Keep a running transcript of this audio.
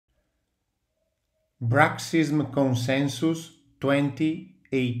Bruxism Consensus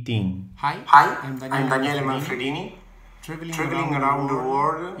 2018. Hi, I'm Daniele Manfredini. Traveling around the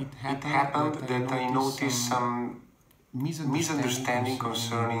world, it happened that I noticed some misunderstanding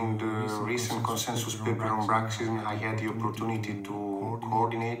concerning the recent consensus paper on Bruxism I had the opportunity to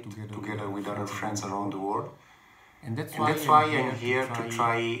coordinate together with other friends around the world. And that's why I'm here to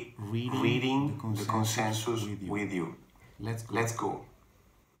try reading the consensus with you. Let's go.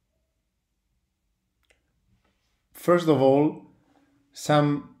 First of all,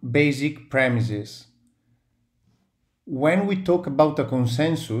 some basic premises. When we talk about a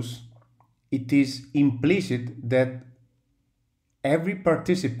consensus, it is implicit that every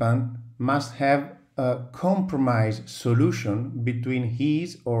participant must have a compromise solution between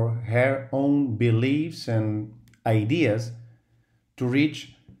his or her own beliefs and ideas to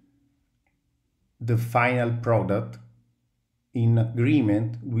reach the final product in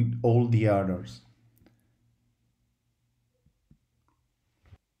agreement with all the others.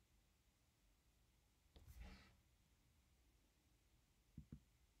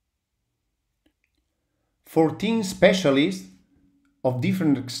 "14 specialists of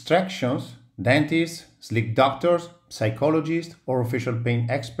different extractions, dentists, sleep doctors, psychologists, or facial pain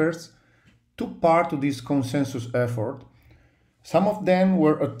experts, took part to this consensus effort. Some of them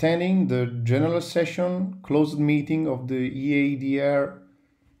were attending the general session closed meeting of the EADR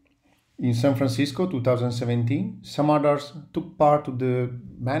in San Francisco 2017. Some others took part to the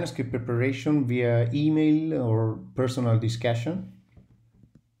manuscript preparation via email or personal discussion.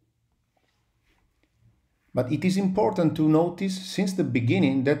 But it is important to notice since the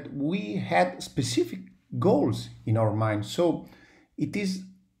beginning that we had specific goals in our mind. So it is,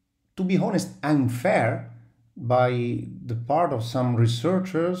 to be honest, unfair by the part of some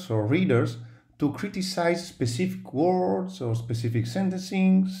researchers or readers to criticize specific words or specific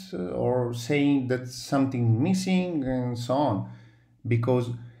sentencings or saying that something missing and so on, because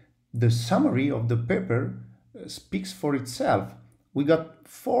the summary of the paper speaks for itself. We got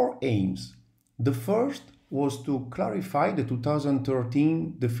 4 aims. The first was to clarify the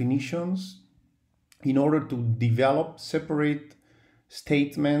 2013 definitions in order to develop separate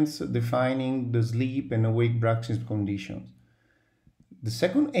statements defining the sleep and awake Bruxism conditions. The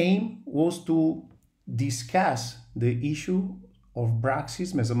second aim was to discuss the issue of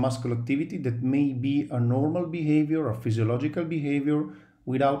Bruxism as a muscular activity that may be a normal behavior, a physiological behavior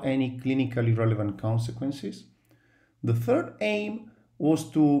without any clinically relevant consequences. The third aim was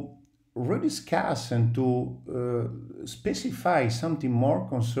to rediscuss and to specify something more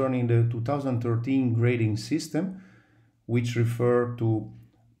concerning the 2013 grading system, which refer to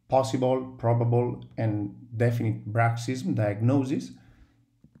possible, probable, and definite Bruxism diagnosis.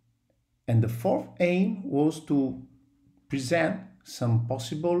 And the fourth aim was to present some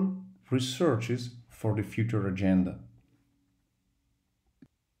possible researches for the future agenda.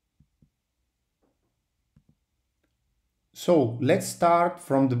 So let's start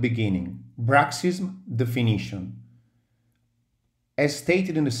from the beginning. Bruxism definition. As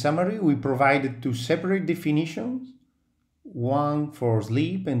stated in the summary, we provided 2 separate definitions, one for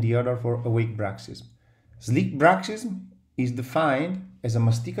sleep and the other for awake Bruxism. Sleep Bruxism is defined as a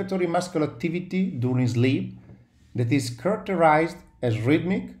masticatory muscular activity during sleep that is characterized as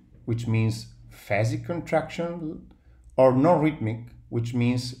rhythmic, which means phasic contraction, or non-rhythmic, which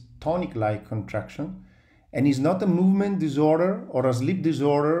means tonic-like contraction, and is not a movement disorder or a sleep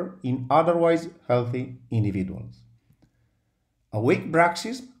disorder in otherwise healthy individuals. Awake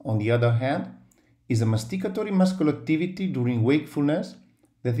Bruxism, on the other hand, is a masticatory muscular activity during wakefulness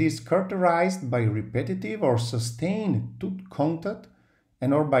that is characterized by repetitive or sustained tooth contact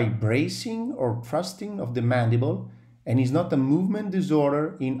and or by bracing or thrusting of the mandible, and is not a movement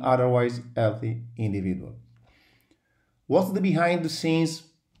disorder in otherwise healthy individuals. What's the behind the scenes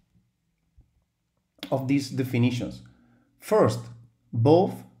of these definitions? First,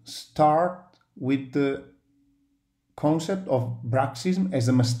 both start with the concept of Bruxism as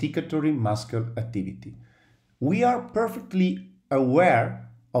a masticatory muscle activity. We are perfectly aware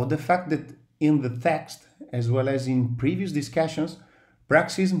of the fact that in the text, as well as in previous discussions,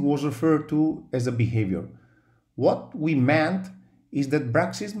 Bruxism was referred to as a behavior. What we meant is that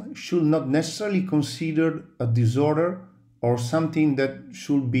Bruxism should not necessarily be considered a disorder or something that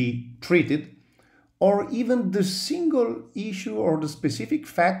should be treated, or even the single issue or the specific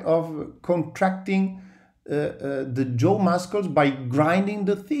fact of contracting the jaw muscles by grinding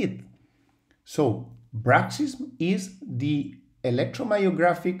the teeth. So Bruxism is the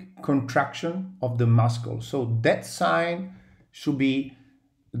electromyographic contraction of the muscle. So that sign should be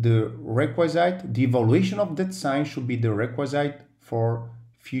the requisite, the evaluation of that sign should be the requisite for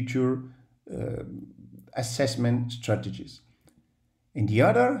future assessment strategies. And the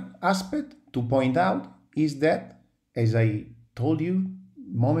other aspect to point out is that, as I told you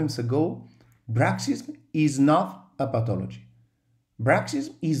moments ago, Bruxism is not a pathology.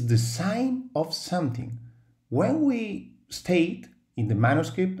 Bruxism is the sign of something. When we state in the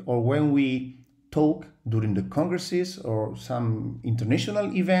manuscript or when we talk during the congresses or some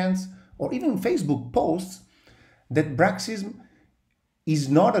international events or even Facebook posts that Bruxism is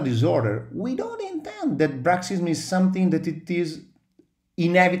not a disorder, we don't intend that Bruxism is something that it is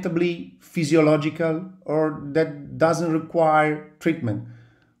inevitably physiological or that doesn't require treatment.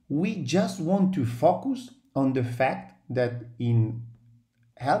 We just want to focus on the fact that in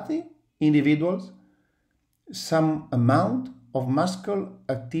healthy individuals, some amount of muscular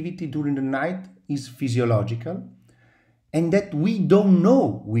activity during the night is physiological, and that we don't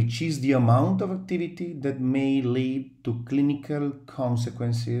know which is the amount of activity that may lead to clinical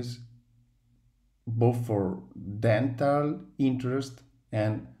consequences both for dental interest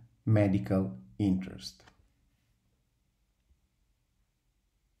and medical interest.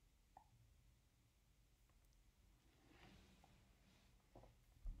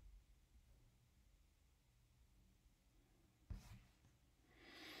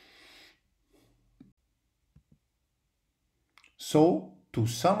 So, to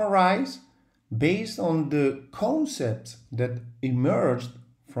summarize, based on the concepts that emerged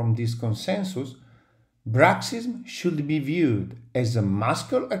from this consensus, Bruxism should be viewed as a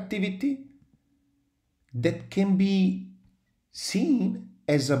muscular activity that can be seen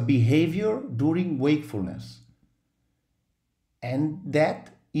as a behavior during wakefulness, and that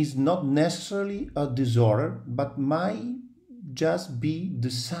is not necessarily a disorder but might just be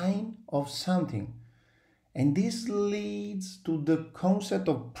the sign of something. And this leads to the concept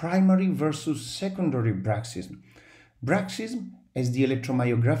of primary versus secondary bruxism. Bruxism, as the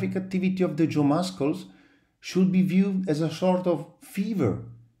electromyographic activity of the jaw muscles, should be viewed as a sort of fever,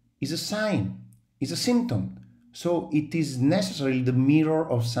 is a sign, is a symptom. So it is necessarily the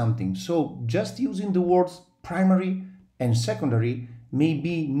mirror of something. So just using the words primary and secondary may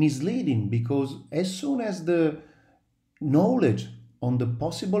be misleading, because as soon as the knowledge on the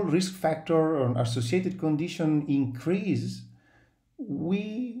possible risk factor or associated condition increase,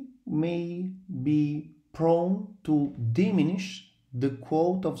 we may be prone to diminish the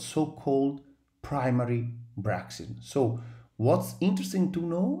quote of so-called primary bruxism. So what's interesting to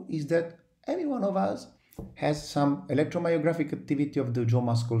know is that every one of us has some electromyographic activity of the jaw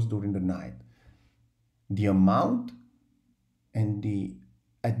muscles during the night. The amount and the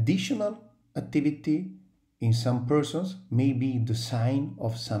additional activity in some persons may be the sign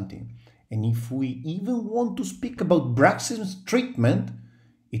of something. And if we even want to speak about bruxism's treatment,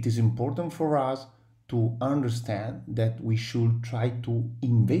 it is important for us to understand that we should try to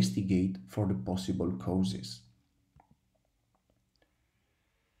investigate for the possible causes.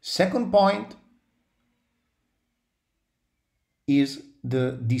 Second point is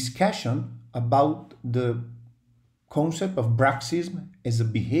the discussion about the concept of bruxism as a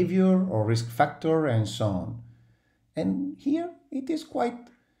behavior or risk factor and so on. And here it is quite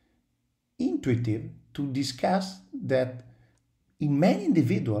intuitive to discuss that in many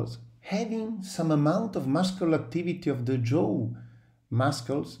individuals, having some amount of muscular activity of the jaw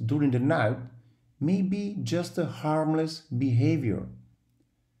muscles during the night may be just a harmless behavior.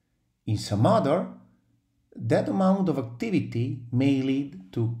 In some other, that amount of activity may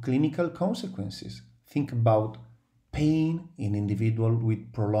lead to clinical consequences. Think about pain in individual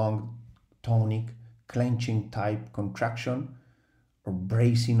with prolonged tonic clenching type contraction or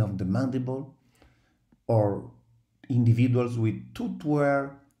bracing of the mandible, or individuals with tooth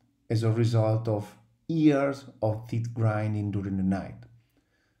wear as a result of years of teeth grinding during the night.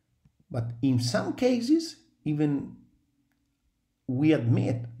 But in some cases, even we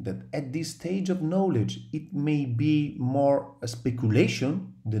admit that at this stage of knowledge, it may be more a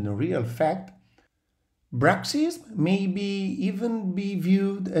speculation than a real fact. Bruxism may even be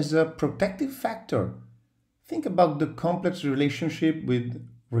viewed as a protective factor. Think about the complex relationship with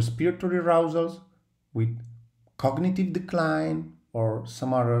respiratory arousals, with cognitive decline, or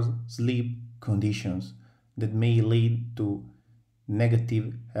some other sleep conditions that may lead to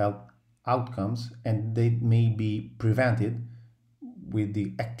negative health outcomes, and they may be prevented with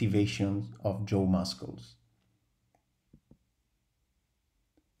the activation of jaw muscles.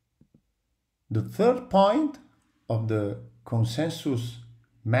 The third point of the consensus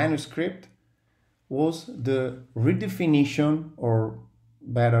manuscript was the redefinition, or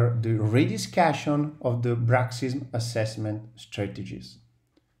better, the rediscussion of the bruxism assessment strategies.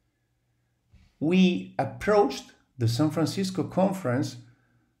 We approached the San Francisco conference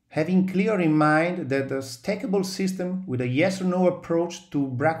having clear in mind that a stackable system with a yes or no approach to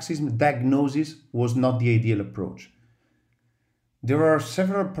bruxism diagnosis was not the ideal approach. There are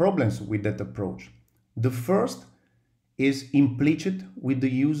several problems with that approach. The first is implicit with the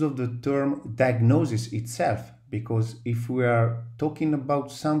use of the term diagnosis itself, because if we are talking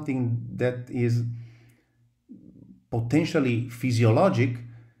about something that is potentially physiologic,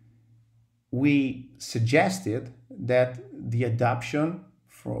 we suggested that the adoption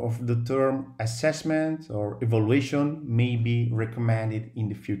of the term assessment or evaluation may be recommended in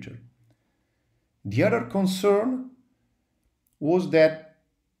the future. The other concern was that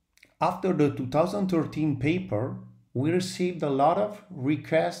after the 2013 paper, we received a lot of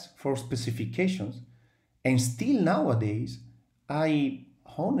requests for specifications, and still nowadays, I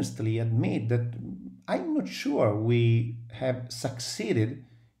honestly admit that I'm not sure we have succeeded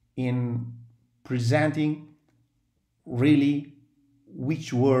in presenting really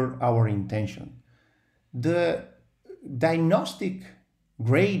which were our intention. The diagnostic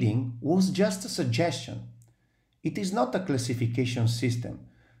grading was just a suggestion. It is not a classification system.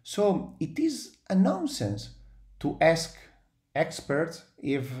 So it is a nonsense to ask experts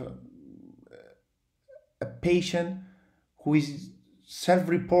if a patient who is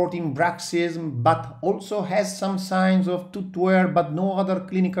self-reporting bruxism but also has some signs of tooth wear but no other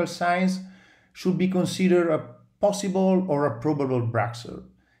clinical signs should be considered a possible or a probable bruxer.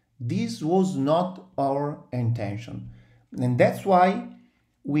 This was not our intention. And that's why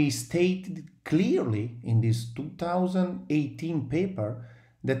we stated clearly in this 2018 paper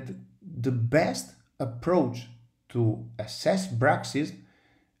that the best approach to assess bruxism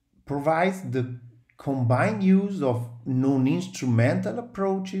provides the combined use of non-instrumental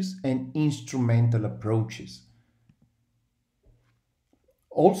approaches and instrumental approaches.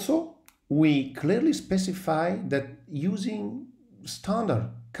 Also, we clearly specify that using standard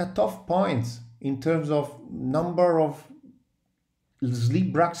cutoff points in terms of number of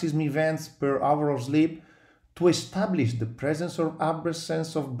sleep bruxism events per hour of sleep to establish the presence or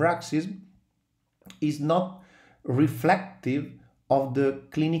absence of bruxism is not reflective of the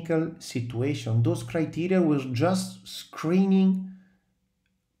clinical situation. Those criteria were just screening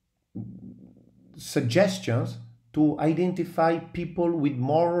suggestions to identify people with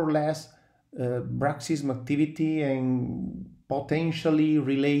more or less bruxism activity and potentially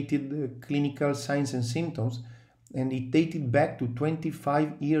related clinical signs and symptoms, and it dated back to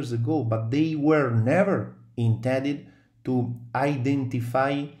 25 years ago, but they were never intended to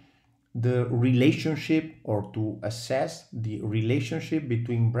identify the relationship or to assess the relationship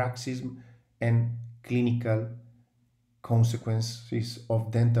between bruxism and clinical consequences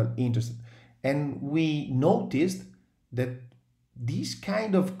of dental interest. And we noticed that these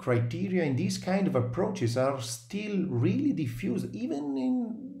kind of criteria and these kind of approaches are still really diffuse, even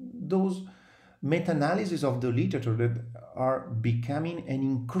in those meta-analysis of the literature that are becoming an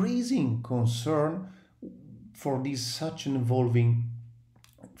increasing concern for this such an evolving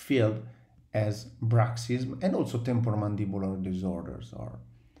field as bruxism and also temporomandibular disorders are.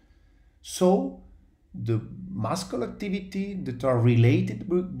 So the muscle activity that are related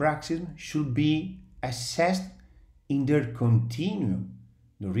to bruxism should be assessed in their continuum.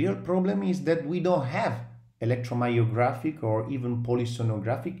 The real problem is that we don't have electromyographic or even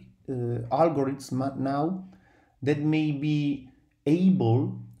polysonographic algorithms now that may be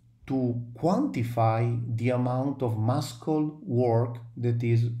able to quantify the amount of muscle work that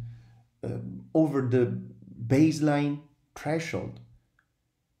is over the baseline threshold.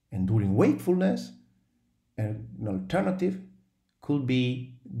 And during wakefulness, an alternative could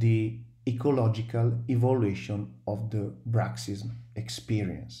be the ecological evaluation of the bruxism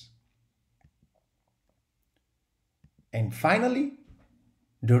experience. And finally,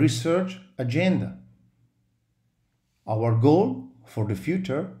 the research agenda. Our goal for the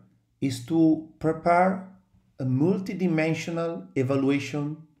future is to prepare a multidimensional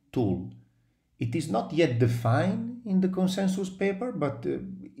evaluation tool. It is not yet defined in the consensus paper, but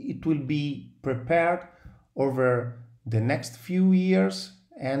it will be prepared over the next few years,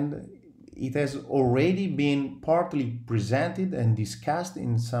 and it has already been partly presented and discussed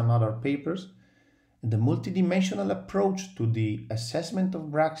in some other papers. The multidimensional approach to the assessment of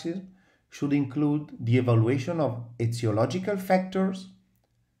bruxism should include the evaluation of etiological factors,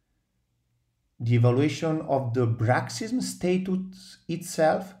 the evaluation of the bruxism status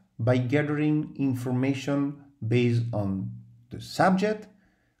itself by gathering information based on the subject,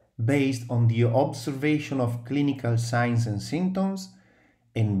 based on the observation of clinical signs and symptoms,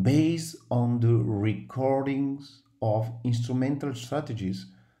 and based on the recordings of instrumental strategies,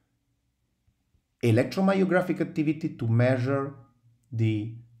 electromyographic activity to measure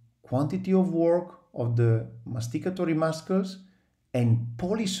the quantity of work of the masticatory muscles and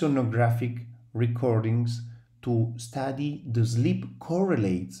polysomnographic recordings to study the sleep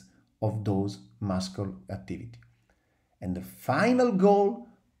correlates of those muscle activity. And the final goal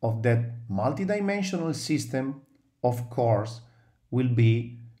of that multidimensional system, of course, will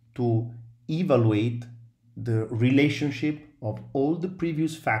be to evaluate the relationship of all the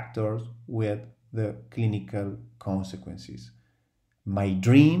previous factors with the clinical consequences. My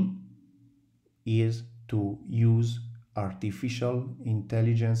dream is to use artificial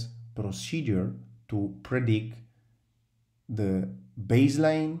intelligence procedure to predict the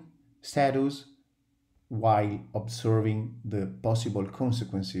baseline status while observing the possible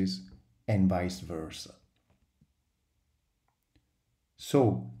consequences and vice versa.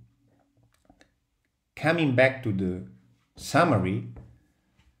 So, coming back to the summary,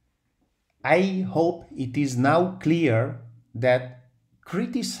 I hope it is now clear that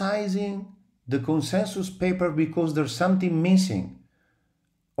criticizing the consensus paper because there's something missing,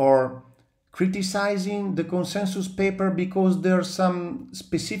 or criticizing the consensus paper because there's some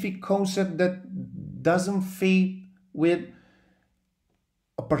specific concept that doesn't fit with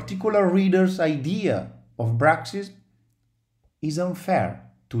a particular reader's idea of Bruxism is unfair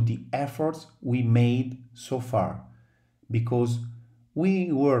to the efforts we made so far, because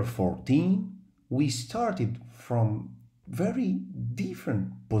we were 14, we started from very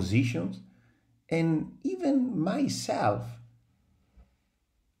different positions, and even myself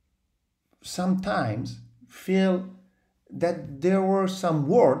sometimes feel that there were some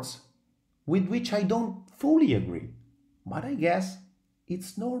words with which I don't fully agree, but I guess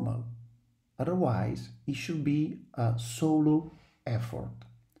it's normal. Otherwise, it should be a solo effort.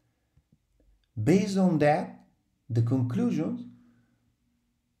 Based on that, the conclusions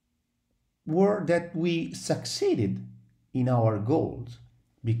were that we succeeded in our goals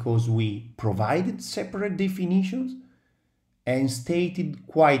because we provided separate definitions and stated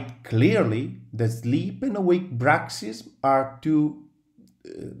quite clearly that sleep and awake bruxism are two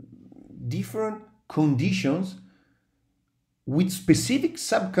different conditions with specific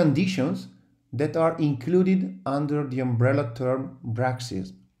subconditions that are included under the umbrella term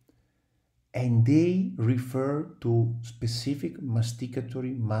bruxism, and they refer to specific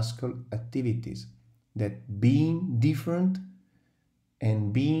masticatory muscle activities that, being different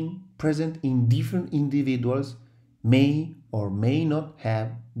and being present in different individuals, may or may not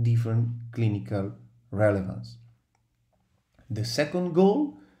have different clinical relevance. The second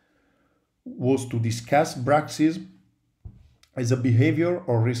goal was to discuss bruxism as a behavior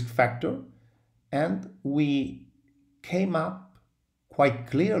or risk factor, and we came up quite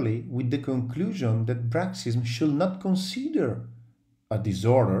clearly with the conclusion that bruxism should not consider a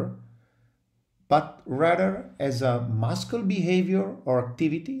disorder, but rather as a muscle behavior or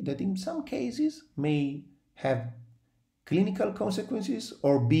activity that in some cases may have clinical consequences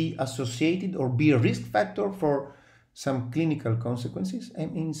or be associated or be a risk factor for some clinical consequences,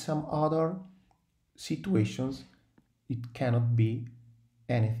 and in some other situations it cannot be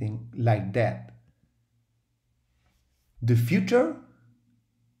anything like that. The future,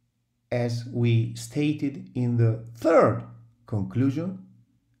 as we stated in the third conclusion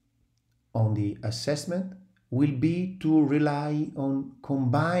on the assessment, will be to rely on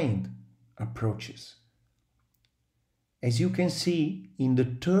combined approaches. As you can see in the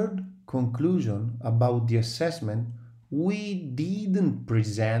third conclusion about the assessment, we didn't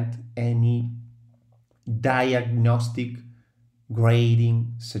present any diagnostic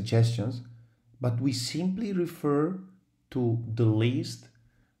grading suggestions, but we simply refer to the list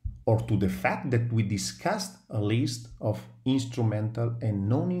or to the fact that we discussed a list of instrumental and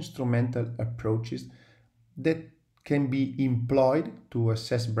non-instrumental approaches that can be employed to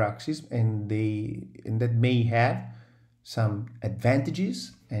assess bruxism, and that may have some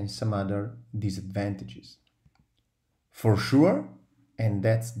advantages and some other disadvantages. For sure, and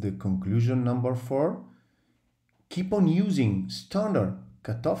that's the conclusion number 4, keep on using standard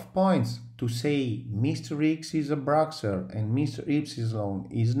cutoff points to say Mr. X is a bruxer and Mr. Y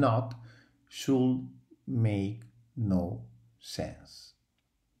is not should make no sense.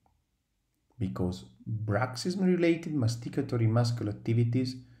 Because bruxism-related masticatory muscle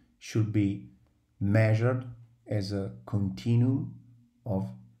activities should be measured as a continuum of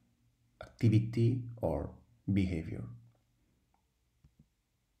activity or behavior.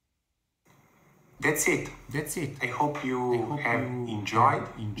 That's it. I hope you have enjoyed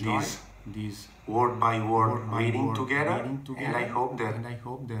this word by word reading together, and I hope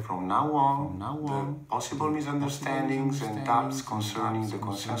that from now on, the possible misunderstandings and doubts concerning the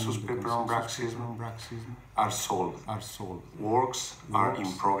consensus paper on Bruxism are solved. Works are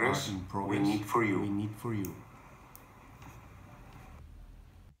in progress. We need for you.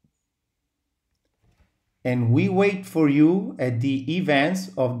 And we wait for you at the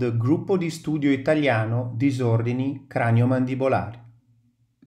events of the Gruppo di Studio Italiano Disordini Craniomandibolari.